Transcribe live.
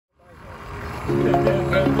Say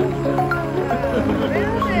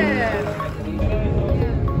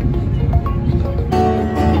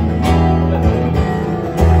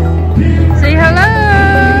hello!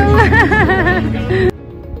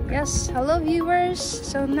 Yes, hello viewers.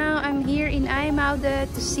 So now I'm here in IJmuiden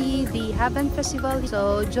to see the HavenFestival.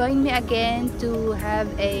 So join me again to have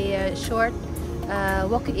a short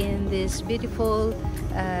walk in this beautiful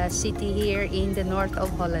city here in the north of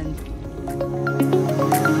Holland.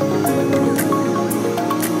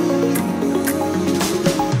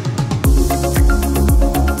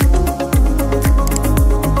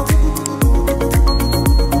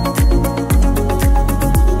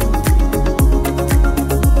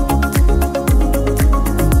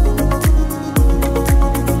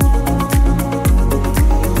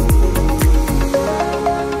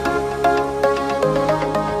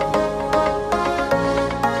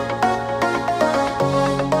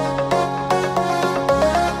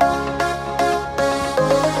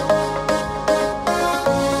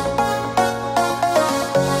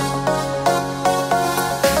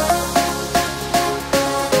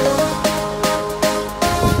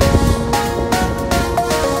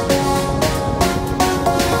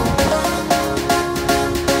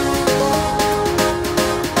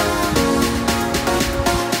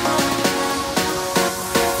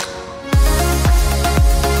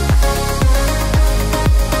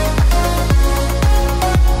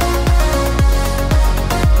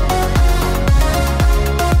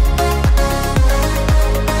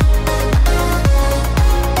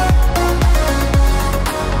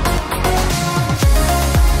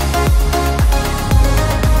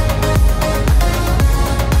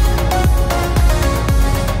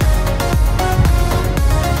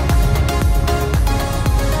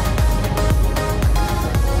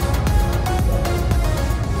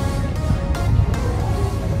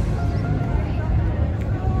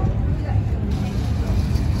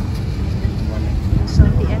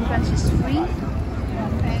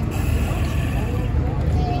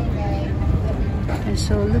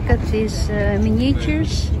 So look at these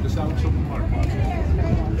miniatures.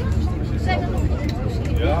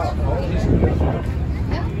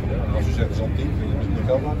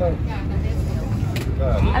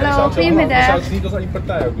 Hallo, goedemiddag. Ik zou het niet als één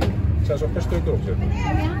partij ook doen. Ik zou ze ook per stuk erop zetten.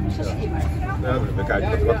 Ja, dan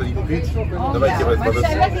kijk je wat er iemand biedt. Dan weet je wat het...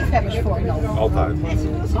 zijn wel liefhebbers voor nodig. Altijd.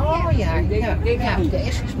 Oh ja, ja,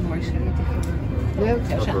 deze is mooi. Leuk,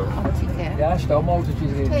 hè? Zijn antiek, hè? Ja,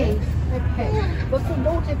 stoommotortjes erin. Hey. Wat voor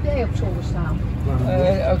boot heb jij op zolder staan?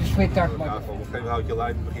 Uit de smittak. Ja, van op geen houtje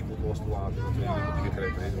lijn begint het los te laten. Dat moet je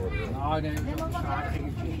gerepareerd worden. Nou, nee.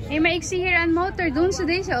 Hey, maar ik zie hier aan motor, doen ze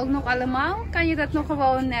deze ook nog allemaal? Kan je dat nog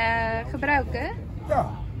gewoon gebruiken? Ja,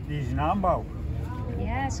 die is in aanbouw.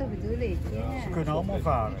 Ja, zo bedoel ik. Ja. Ze kunnen allemaal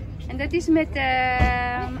varen. En dat is met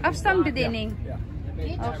afstandsbediening? Ja.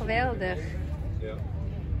 Oh, geweldig. Ja.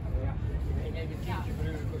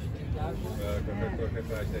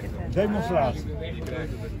 Demonstratie.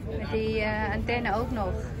 Met die antenne ook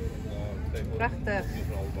nog. Prachtig.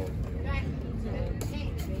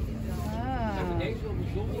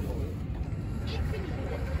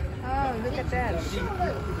 Oh, look at that.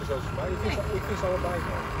 Ik vis allebei.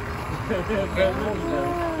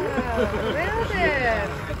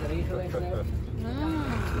 Geweldig.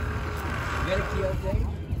 Werkt die ook mee?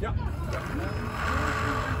 Ja.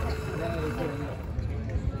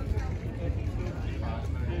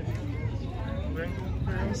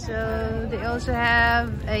 So they also have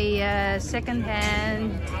a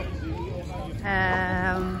second-hand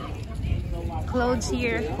clothes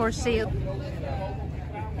here for sale,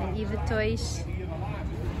 and even toys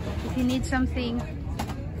if you need something.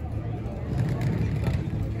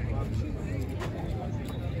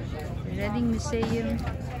 Reading Museum.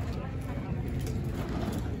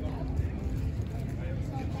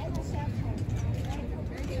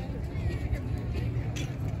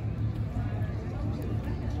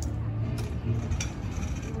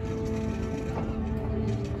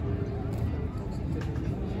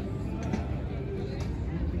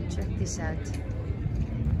 Check this out.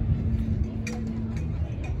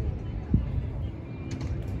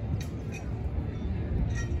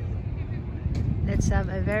 Let's have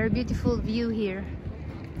a very beautiful view here.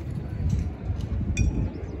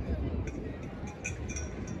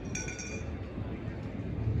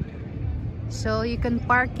 So you can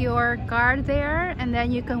park your car there and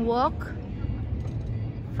then you can walk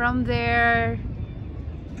from there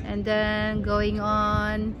and then going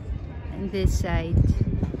on this side.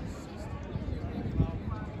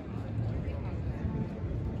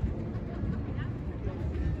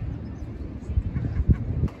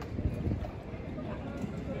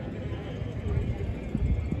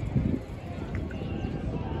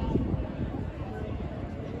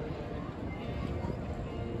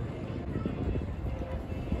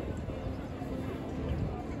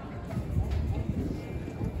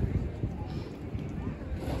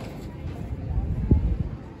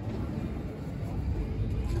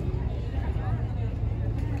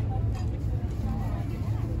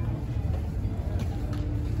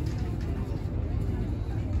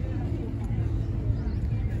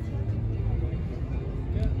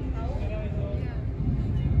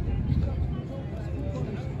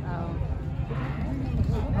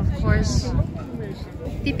 course,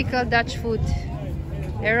 typical Dutch food.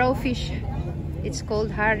 A raw fish. It's called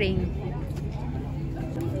haring.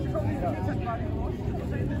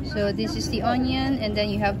 So this is the onion, and then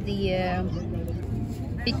you have the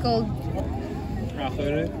pickled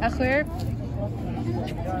aguer.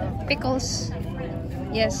 Pickles.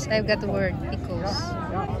 Yes, I've got the word, pickles.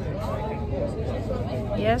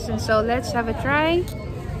 Yes, and so let's have a try.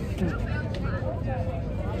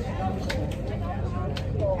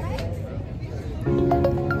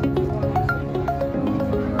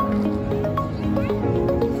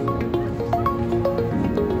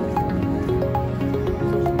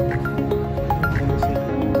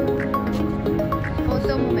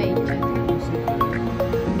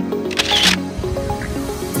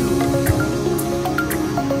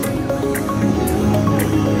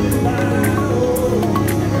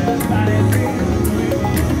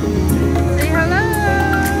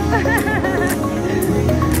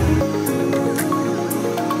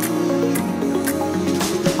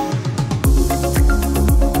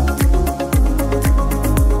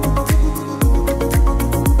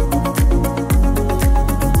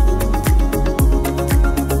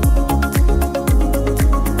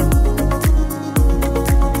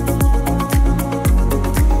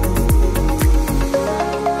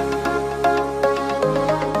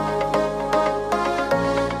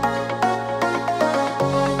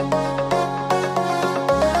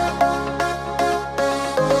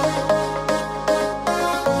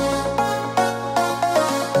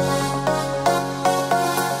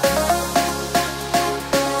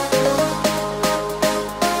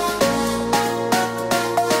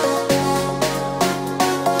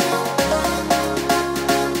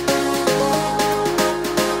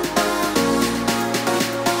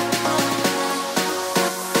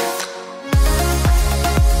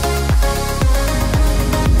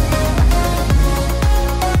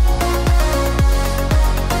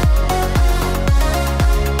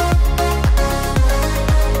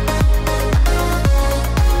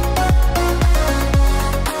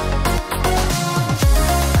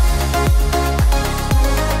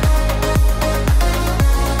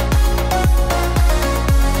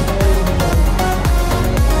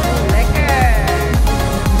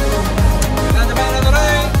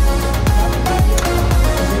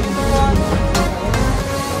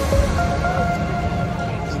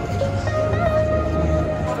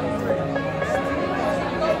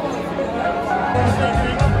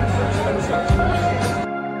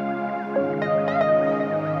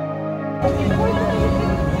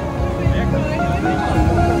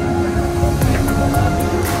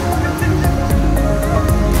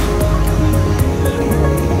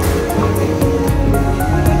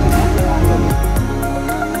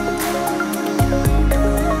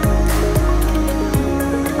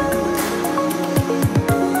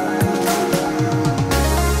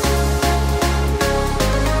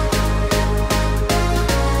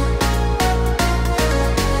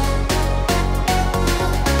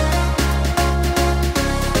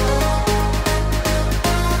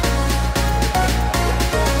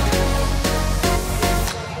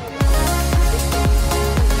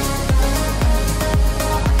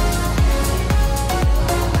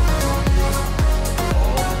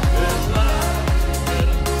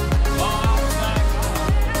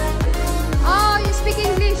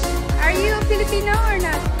 Filipino or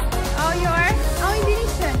not? Oh, you are? Oh,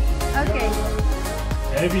 Indonesian. Okay.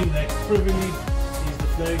 Having like privilege is the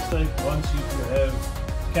flag state wants you to have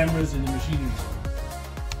cameras in the machinery.